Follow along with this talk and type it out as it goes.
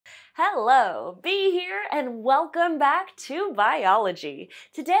Hello, Bee here, and welcome back to biology.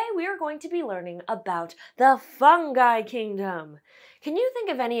 Today we are going to be learning about the fungi kingdom. Can you think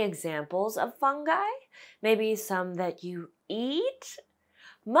of any examples of fungi? Maybe some that you eat?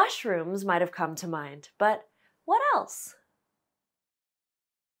 Mushrooms might have come to mind, but what else?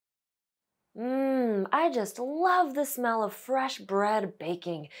 I just love the smell of fresh bread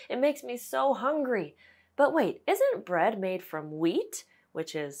baking. It makes me so hungry. But wait, isn't bread made from wheat,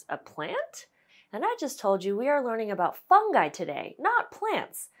 which is a plant? And I just told you we are learning about fungi today, not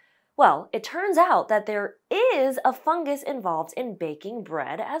plants. Well, it turns out that there is a fungus involved in baking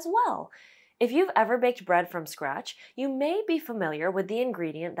bread as well. If you've ever baked bread from scratch, you may be familiar with the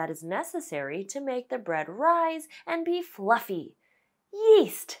ingredient that is necessary to make the bread rise and be fluffy: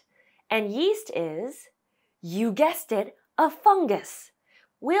 yeast. And yeast is, you guessed it, a fungus.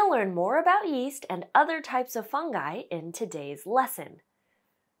 We'll learn more about yeast and other types of fungi in today's lesson.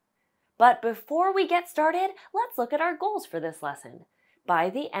 But before we get started, let's look at our goals for this lesson. By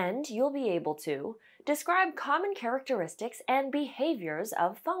the end, you'll be able to describe common characteristics and behaviors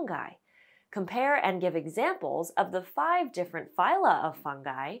of fungi, compare and give examples of the 5 different phyla of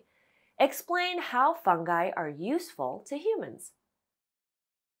fungi, explain how fungi are useful to humans.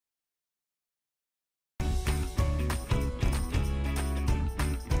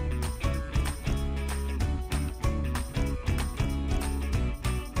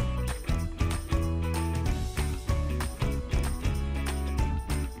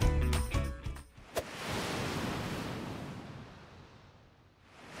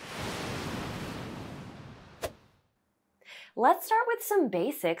 Let's start with some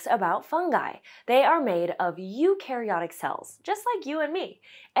basics about fungi. They are made of eukaryotic cells, just like you and me,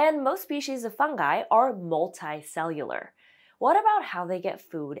 and most species of fungi are multicellular. What about how they get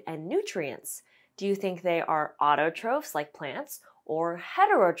food and nutrients? Do you think they are autotrophs like plants or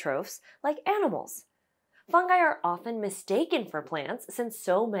heterotrophs like animals? Fungi are often mistaken for plants since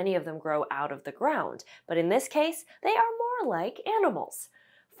so many of them grow out of the ground, but in this case, they are more like animals.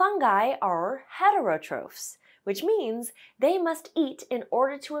 Fungi are heterotrophs, which means they must eat in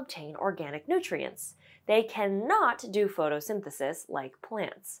order to obtain organic nutrients. They cannot do photosynthesis like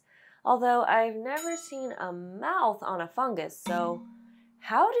plants. Although I've never seen a mouth on a fungus, so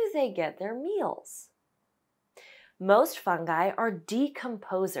how do they get their meals? Most fungi are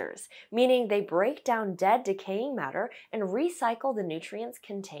decomposers, meaning they break down dead, decaying matter and recycle the nutrients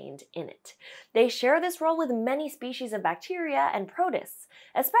contained in it. They share this role with many species of bacteria and protists,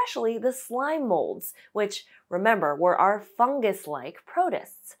 especially the slime molds, which, remember, were our fungus-like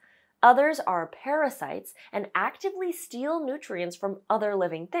protists. Others are parasites and actively steal nutrients from other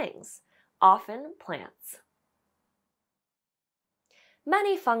living things, often plants.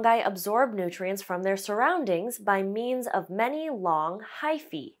 Many fungi absorb nutrients from their surroundings by means of many long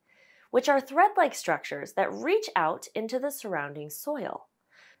hyphae, which are thread-like structures that reach out into the surrounding soil.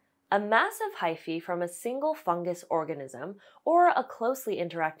 A massive hyphae from a single fungus organism or a closely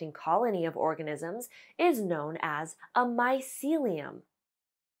interacting colony of organisms is known as a mycelium.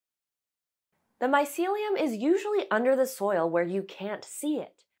 The mycelium is usually under the soil where you can't see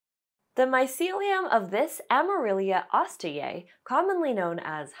it. The mycelium of this Amaryllia osteae, commonly known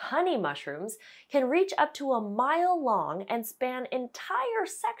as honey mushrooms, can reach up to a mile long and span entire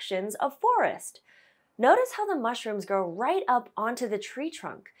sections of forest. Notice how the mushrooms grow right up onto the tree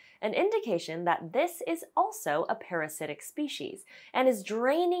trunk, an indication that this is also a parasitic species and is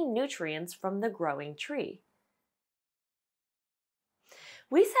draining nutrients from the growing tree.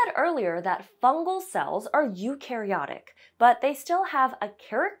 We said earlier that fungal cells are eukaryotic, but they still have a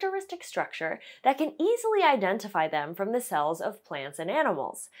characteristic structure that can easily identify them from the cells of plants and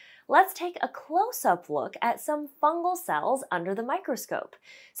animals. Let's take a close-up look at some fungal cells under the microscope.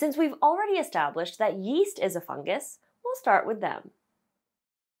 Since we've already established that yeast is a fungus, we'll start with them.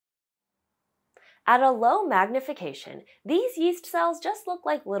 At a low magnification, these yeast cells just look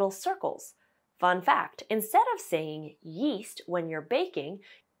like little circles. Fun fact, instead of saying yeast when you're baking,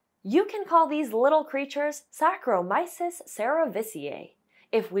 you can call these little creatures Saccharomyces cerevisiae.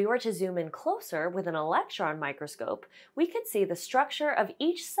 If we were to zoom in closer with an electron microscope, we could see the structure of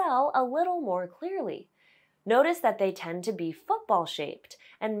each cell a little more clearly. Notice that they tend to be football-shaped,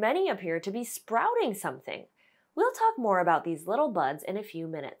 and many appear to be sprouting something. We'll talk more about these little buds in a few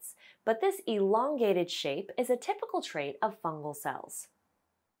minutes, but this elongated shape is a typical trait of fungal cells.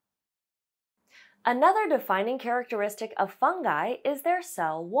 Another defining characteristic of fungi is their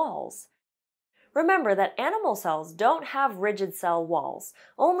cell walls. Remember that animal cells don't have rigid cell walls,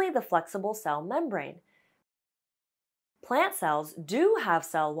 only the flexible cell membrane. Plant cells do have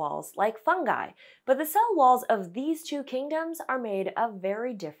cell walls like fungi, but the cell walls of these two kingdoms are made of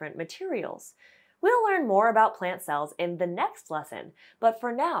very different materials. We'll learn more about plant cells in the next lesson, but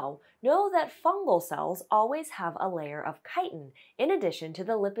for now, know that fungal cells always have a layer of chitin in addition to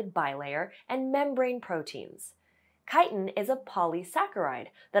the lipid bilayer and membrane proteins. Chitin is a polysaccharide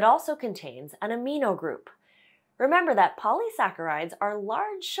that also contains an amino group. Remember that polysaccharides are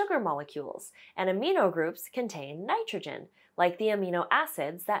large sugar molecules, and amino groups contain nitrogen, like the amino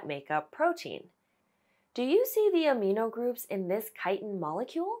acids that make up protein. Do you see the amino groups in this chitin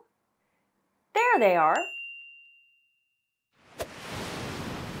molecule? There they are!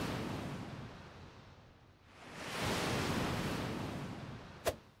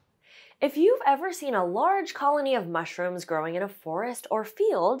 If you've ever seen a large colony of mushrooms growing in a forest or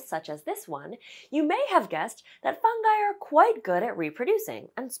field, such as this one, you may have guessed that fungi are quite good at reproducing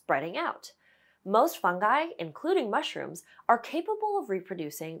and spreading out. Most fungi, including mushrooms, are capable of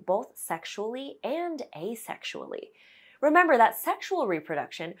reproducing both sexually and asexually. Remember that sexual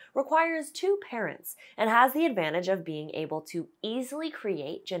reproduction requires two parents and has the advantage of being able to easily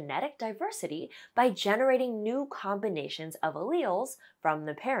create genetic diversity by generating new combinations of alleles from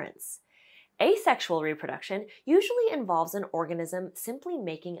the parents. Asexual reproduction usually involves an organism simply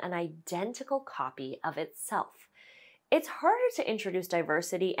making an identical copy of itself. It's harder to introduce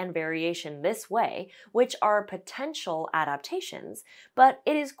diversity and variation this way, which are potential adaptations, but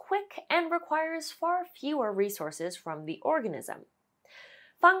it is quick and requires far fewer resources from the organism.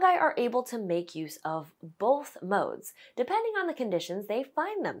 Fungi are able to make use of both modes, depending on the conditions they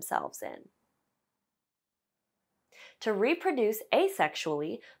find themselves in. To reproduce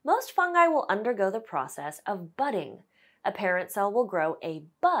asexually, most fungi will undergo the process of budding. A parent cell will grow a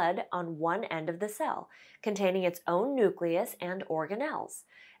bud on one end of the cell, containing its own nucleus and organelles,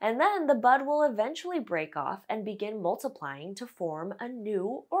 and then the bud will eventually break off and begin multiplying to form a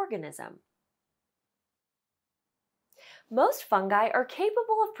new organism. Most fungi are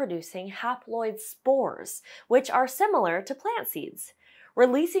capable of producing haploid spores, which are similar to plant seeds.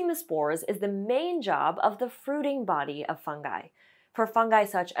 Releasing the spores is the main job of the fruiting body of fungi. For fungi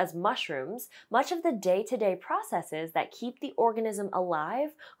such as mushrooms, much of the day-to-day processes that keep the organism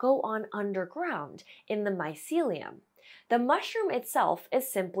alive go on underground in the mycelium. The mushroom itself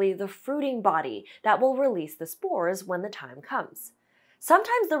is simply the fruiting body that will release the spores when the time comes.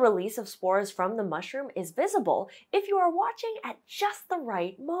 Sometimes the release of spores from the mushroom is visible if you are watching at just the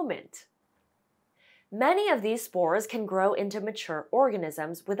right moment. Many of these spores can grow into mature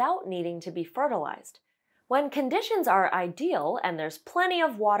organisms without needing to be fertilized. When conditions are ideal and there's plenty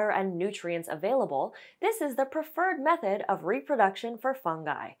of water and nutrients available, this is the preferred method of reproduction for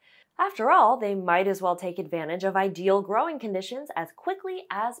fungi. After all, they might as well take advantage of ideal growing conditions as quickly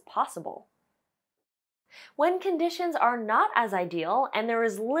as possible. When conditions are not as ideal and there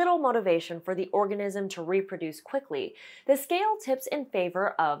is little motivation for the organism to reproduce quickly, the scale tips in favor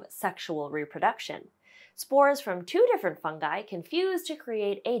of sexual reproduction. Spores from two different fungi can fuse to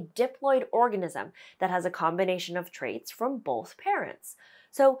create a diploid organism that has a combination of traits from both parents.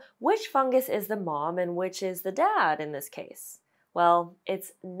 So, which fungus is the mom and which is the dad in this case? Well,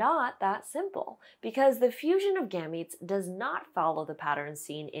 it's not that simple, because the fusion of gametes does not follow the patterns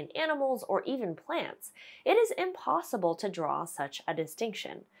seen in animals or even plants. It is impossible to draw such a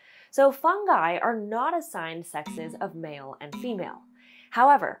distinction. So fungi are not assigned sexes of male and female.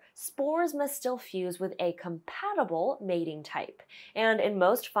 However, spores must still fuse with a compatible mating type, and in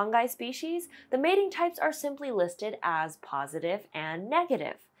most fungi species, the mating types are simply listed as positive and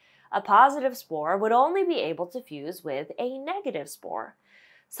negative. A positive spore would only be able to fuse with a negative spore.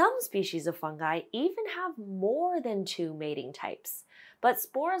 Some species of fungi even have more than two mating types, but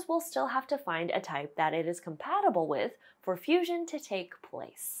spores will still have to find a type that it is compatible with for fusion to take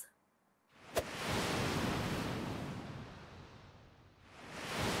place.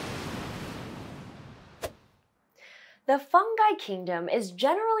 The fungi kingdom is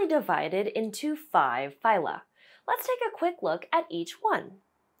generally divided into 5 phyla. Let's take a quick look at each one.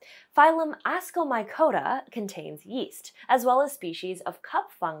 Phylum Ascomycota contains yeast, as well as species of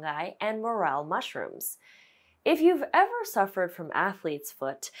cup fungi and morel mushrooms. If you've ever suffered from athlete's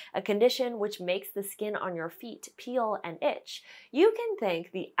foot, a condition which makes the skin on your feet peel and itch, you can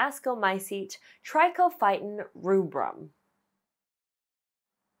thank the Ascomycete Trichophyton rubrum.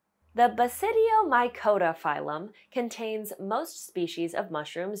 The Basidiomycota phylum contains most species of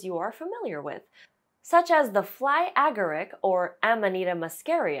mushrooms you are familiar with, such as the fly agaric or Amanita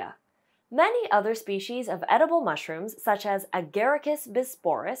muscaria. Many other species of edible mushrooms, such as Agaricus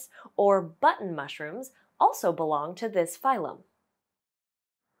bisporus or button mushrooms, also belong to this phylum.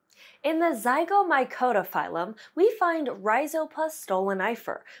 In the Zygomycota phylum, we find Rhizopus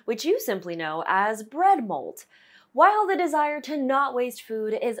stolonifer, which you simply know as bread mold. While the desire to not waste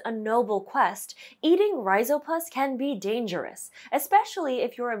food is a noble quest, eating Rhizopus can be dangerous, especially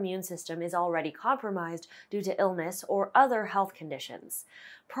if your immune system is already compromised due to illness or other health conditions.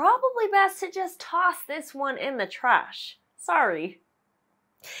 Probably best to just toss this one in the trash. Sorry.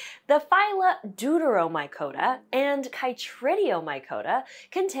 The phyla Deuteromycota and Chytridiomycota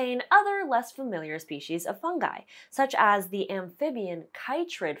contain other less familiar species of fungi, such as the amphibian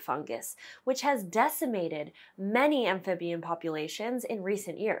chytrid fungus, which has decimated many amphibian populations in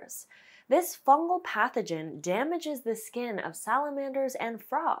recent years. This fungal pathogen damages the skin of salamanders and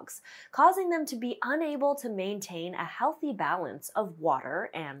frogs, causing them to be unable to maintain a healthy balance of water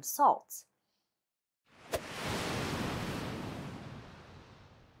and salt.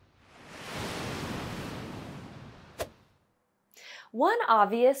 One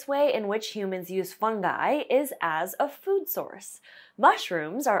obvious way in which humans use fungi is as a food source.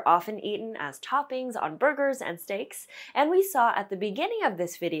 Mushrooms are often eaten as toppings on burgers and steaks, and we saw at the beginning of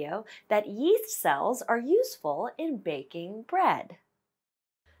this video that yeast cells are useful in baking bread.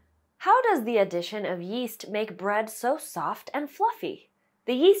 How does the addition of yeast make bread so soft and fluffy?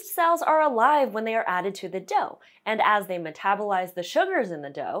 The yeast cells are alive when they are added to the dough, and as they metabolize the sugars in the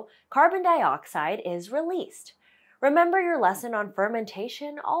dough, carbon dioxide is released. Remember your lesson on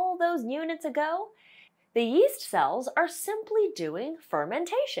fermentation all those units ago? The yeast cells are simply doing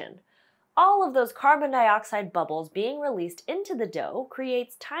fermentation. All of those carbon dioxide bubbles being released into the dough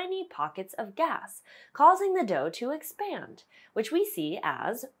creates tiny pockets of gas, causing the dough to expand, which we see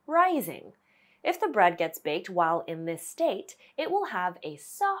as rising. If the bread gets baked while in this state, it will have a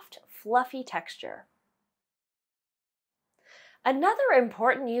soft, fluffy texture. Another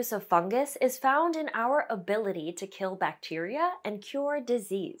important use of fungus is found in our ability to kill bacteria and cure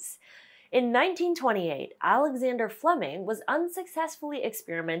disease. In 1928, Alexander Fleming was unsuccessfully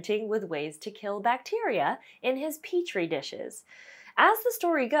experimenting with ways to kill bacteria in his petri dishes. As the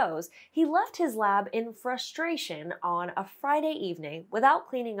story goes, he left his lab in frustration on a Friday evening without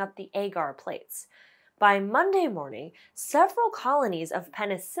cleaning up the agar plates. By Monday morning, several colonies of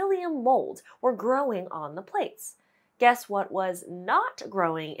penicillium mold were growing on the plates. Guess what was not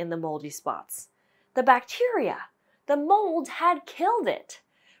growing in the moldy spots? The bacteria. The mold had killed it.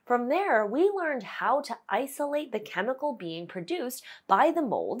 From there, we learned how to isolate the chemical being produced by the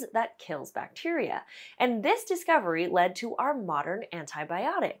mold that kills bacteria, and this discovery led to our modern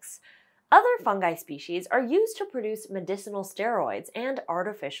antibiotics. Other fungi species are used to produce medicinal steroids and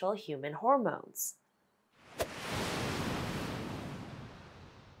artificial human hormones.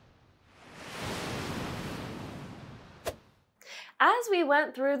 As we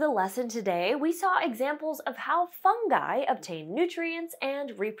went through the lesson today, we saw examples of how fungi obtain nutrients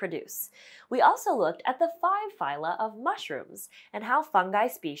and reproduce. We also looked at the 5 phyla of mushrooms and how fungi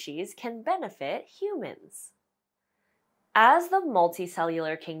species can benefit humans. As the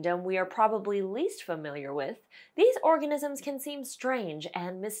multicellular kingdom we are probably least familiar with, these organisms can seem strange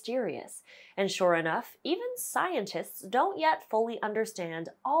and mysterious. And sure enough, even scientists don't yet fully understand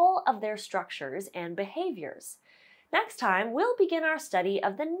all of their structures and behaviors. Next time, we'll begin our study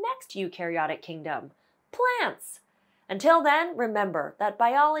of the next eukaryotic kingdom, plants. Until then, remember that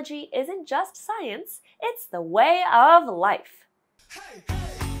biology isn't just science, it's the way of life. Hey,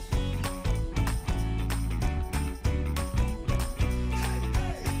 hey.